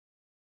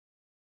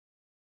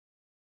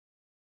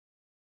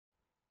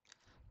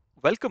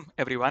Welcome,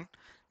 everyone.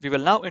 We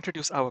will now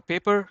introduce our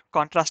paper,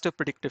 Contrastive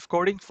Predictive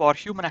Coding for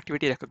Human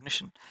Activity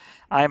Recognition.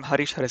 I am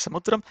Harish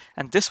Haresamudram,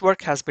 and this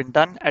work has been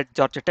done at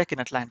Georgia Tech in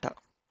Atlanta.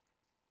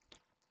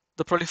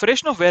 The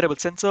proliferation of wearable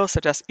sensors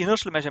such as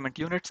inertial measurement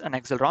units and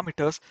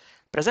accelerometers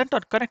present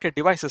on connected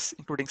devices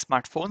including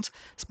smartphones,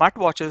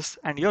 smartwatches,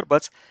 and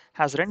earbuds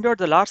has rendered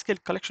the large-scale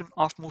collection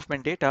of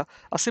movement data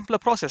a simpler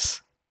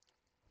process.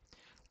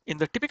 In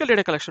the typical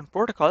data collection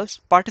protocols,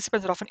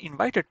 participants are often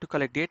invited to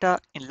collect data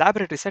in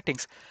laboratory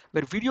settings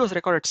where video is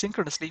recorded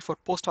synchronously for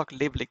post-hoc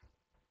labeling.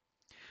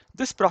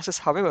 This process,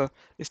 however,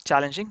 is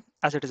challenging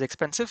as it is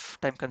expensive,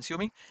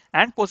 time-consuming,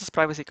 and poses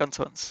privacy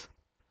concerns.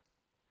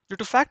 Due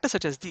to factors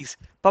such as these,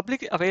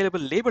 publicly available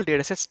labeled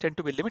datasets tend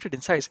to be limited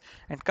in size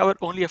and cover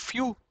only a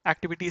few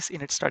activities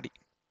in its study.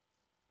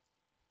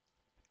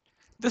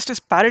 This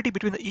disparity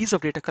between the ease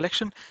of data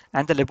collection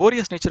and the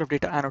laborious nature of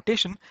data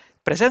annotation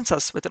presents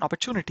us with an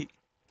opportunity.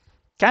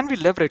 Can we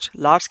leverage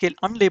large-scale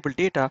unlabeled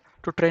data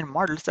to train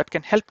models that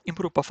can help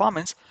improve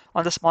performance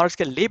on the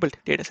smaller-scale labeled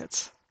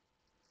datasets?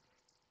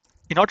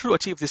 In order to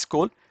achieve this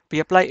goal, we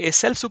apply a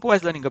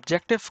self-supervised learning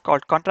objective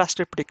called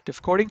contrastive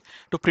predictive coding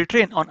to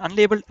pre-train on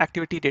unlabeled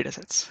activity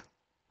datasets.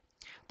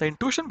 The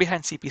intuition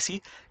behind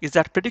CPC is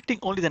that predicting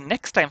only the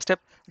next time step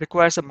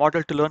requires a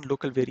model to learn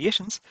local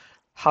variations.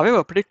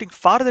 However, predicting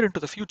farther into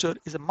the future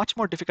is a much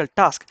more difficult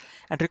task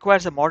and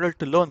requires a model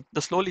to learn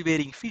the slowly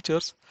varying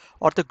features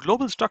or the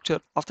global structure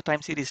of the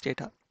time series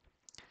data.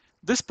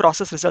 This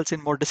process results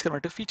in more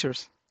discriminative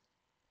features.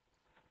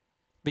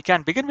 We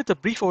can begin with a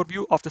brief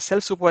overview of the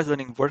self-supervised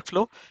learning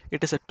workflow.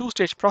 It is a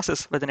two-stage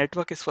process where the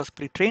network is first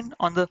pre-trained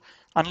on the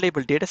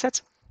unlabeled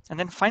datasets and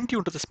then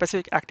fine-tuned to the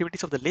specific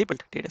activities of the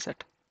labeled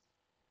dataset.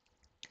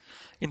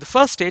 In the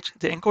first stage,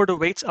 the encoder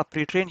weights are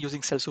pre-trained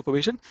using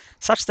self-supervision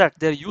such that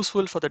they are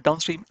useful for the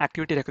downstream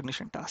activity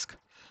recognition task.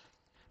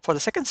 For the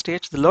second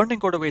stage, the learned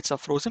encoder weights are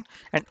frozen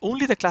and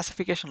only the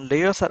classification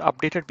layers are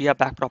updated via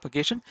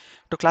backpropagation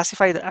to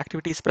classify the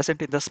activities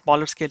present in the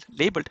smaller scale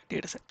labeled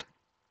dataset.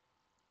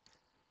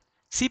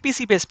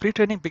 CPC-based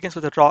pre-training begins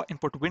with a raw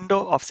input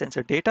window of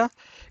sensor data.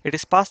 It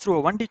is passed through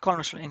a 1D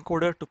convolutional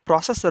encoder to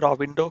process the raw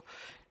window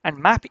and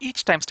map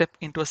each time step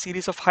into a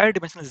series of higher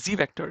dimensional Z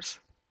vectors.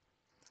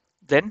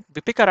 Then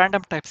we pick a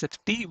random typeset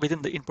T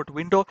within the input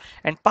window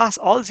and pass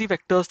all Z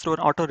vectors through an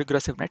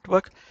autoregressive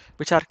network,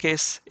 which our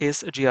case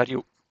is a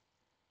GRU.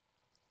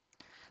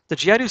 The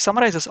GRU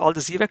summarizes all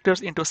the Z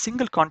vectors into a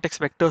single context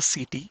vector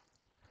CT.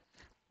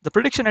 The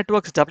prediction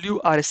networks W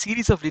are a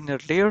series of linear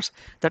layers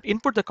that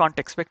input the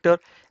context vector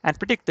and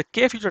predict the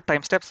k future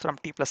time steps from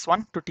t plus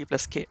 1 to t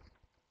plus k.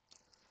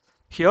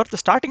 Here, the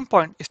starting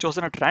point is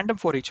chosen at random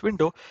for each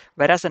window,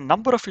 whereas the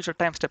number of future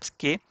time steps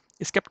k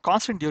is kept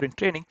constant during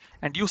training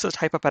and used as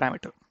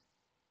hyperparameter.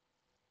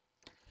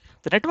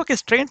 The network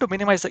is trained to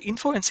minimize the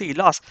info and CE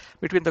loss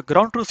between the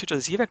ground truth future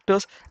Z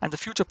vectors and the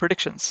future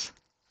predictions.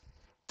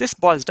 This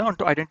boils down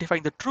to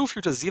identifying the true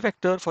future Z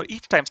vector for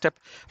each time step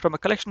from a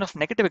collection of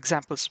negative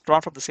examples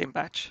drawn from the same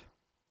batch.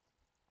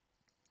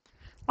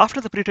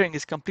 After the pre-training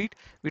is complete,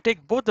 we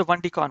take both the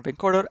 1D conv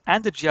encoder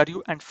and the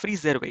GRU and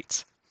freeze their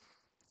weights.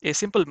 A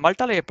simple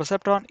multi-layer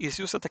perceptron is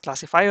used as the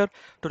classifier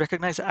to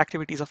recognize the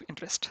activities of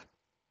interest.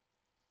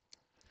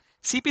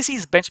 CPC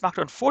is benchmarked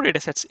on 4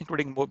 datasets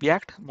including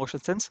MobiAct,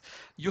 MotionSense,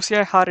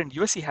 UCI-HAR, and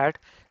USC-HAD,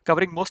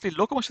 covering mostly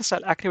locomotion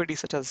style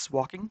activities such as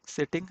walking,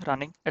 sitting,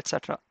 running,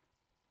 etc.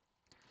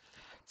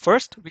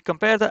 First, we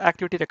compare the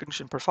activity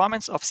recognition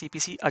performance of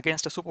CPC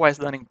against a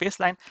supervised learning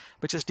baseline,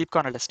 which is deep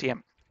kernel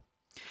STM.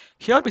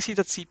 Here we see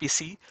that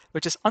CPC,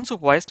 which is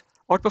unsupervised,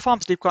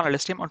 outperforms deep kernel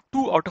STM on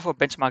 2 out of 4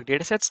 benchmark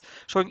datasets,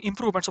 showing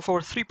improvements of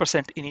over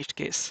 3% in each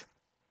case.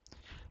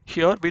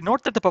 Here, we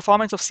note that the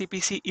performance of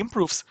CPC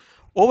improves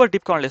over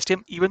deep kernel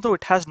STM even though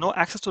it has no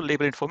access to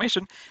label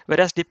information,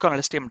 whereas deep kernel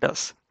STM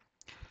does.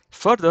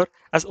 Further,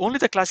 as only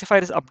the classifier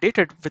is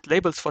updated with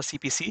labels for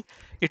CPC,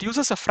 it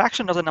uses a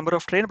fraction of the number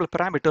of trainable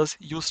parameters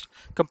used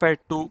compared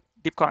to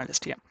deep kernel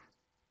STM.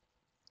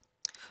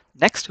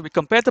 Next, we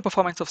compare the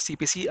performance of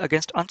CPC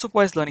against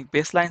unsupervised learning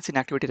baselines in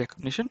activity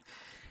recognition.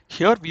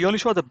 Here, we only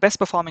show the best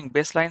performing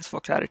baselines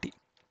for clarity.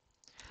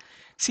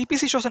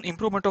 CPC shows an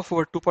improvement of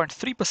over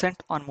 2.3%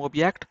 on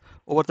MobiAct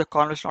over the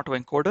convolutional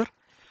autoencoder.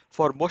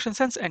 For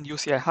MotionSense and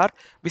UCI-HAR,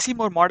 we see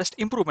more modest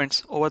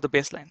improvements over the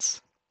baselines.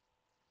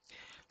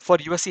 For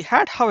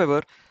USC-HAD,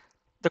 however,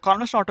 the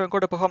convolutional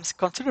autoencoder performs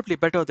considerably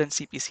better than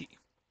CPC.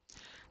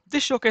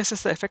 This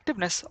showcases the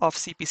effectiveness of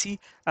CPC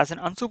as an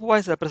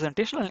unsupervised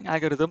representational learning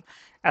algorithm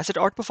as it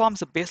outperforms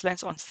the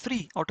baselines on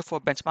 3 out of 4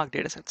 benchmark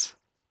datasets.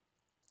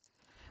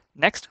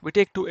 Next, we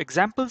take 2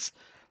 examples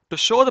to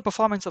show the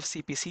performance of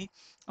CPC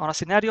on a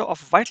scenario of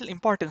vital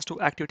importance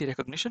to activity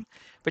recognition,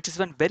 which is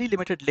when very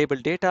limited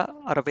labeled data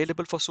are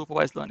available for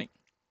supervised learning.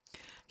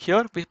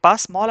 Here, we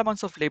pass small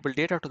amounts of labeled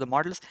data to the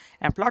models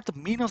and plot the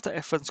mean of the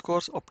F1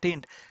 scores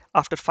obtained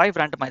after 5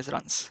 randomized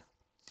runs.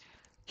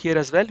 Here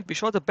as well, we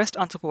show the best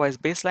unsupervised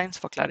baselines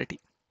for clarity.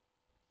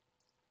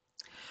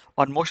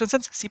 On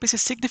MotionSense, CPC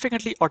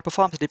significantly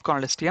outperforms deep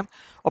kernel STM,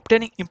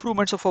 obtaining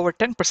improvements of over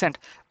 10%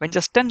 when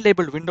just 10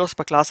 labeled windows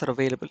per class are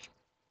available.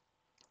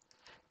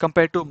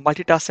 Compared to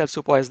multitask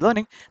self-supervised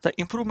learning, the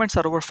improvements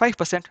are over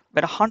 5%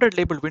 when 100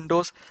 labeled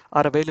windows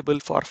are available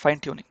for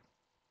fine-tuning.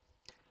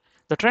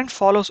 The trend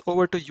follows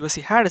over to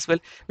USC HAD as well,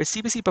 with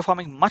CPC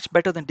performing much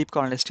better than deep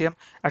kernel STM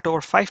at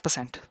over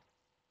 5%.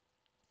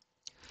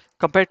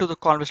 Compared to the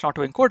convolutional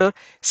autoencoder,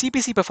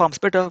 CPC performs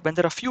better when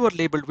there are fewer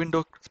labeled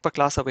windows per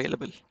class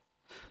available.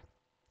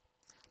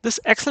 This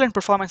excellent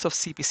performance of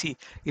CPC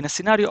in a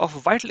scenario of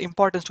vital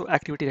importance to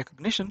activity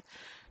recognition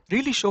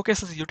really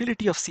showcases the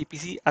utility of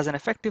CPC as an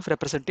effective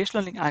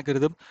representational learning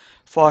algorithm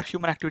for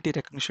human activity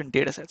recognition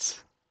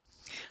datasets.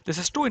 This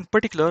is true in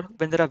particular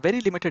when there are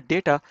very limited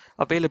data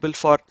available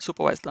for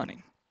supervised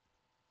learning.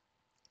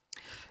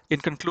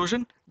 In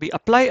conclusion, we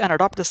apply and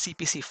adopt the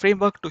CPC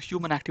framework to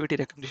human activity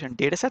recognition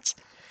datasets.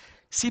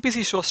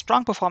 CPC shows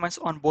strong performance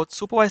on both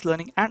supervised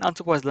learning and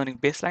unsupervised learning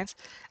baselines,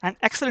 and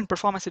excellent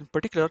performance in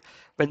particular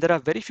when there are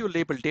very few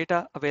labeled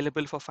data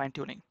available for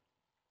fine-tuning.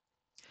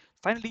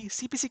 Finally,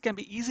 CPC can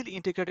be easily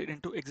integrated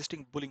into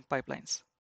existing Boolean pipelines.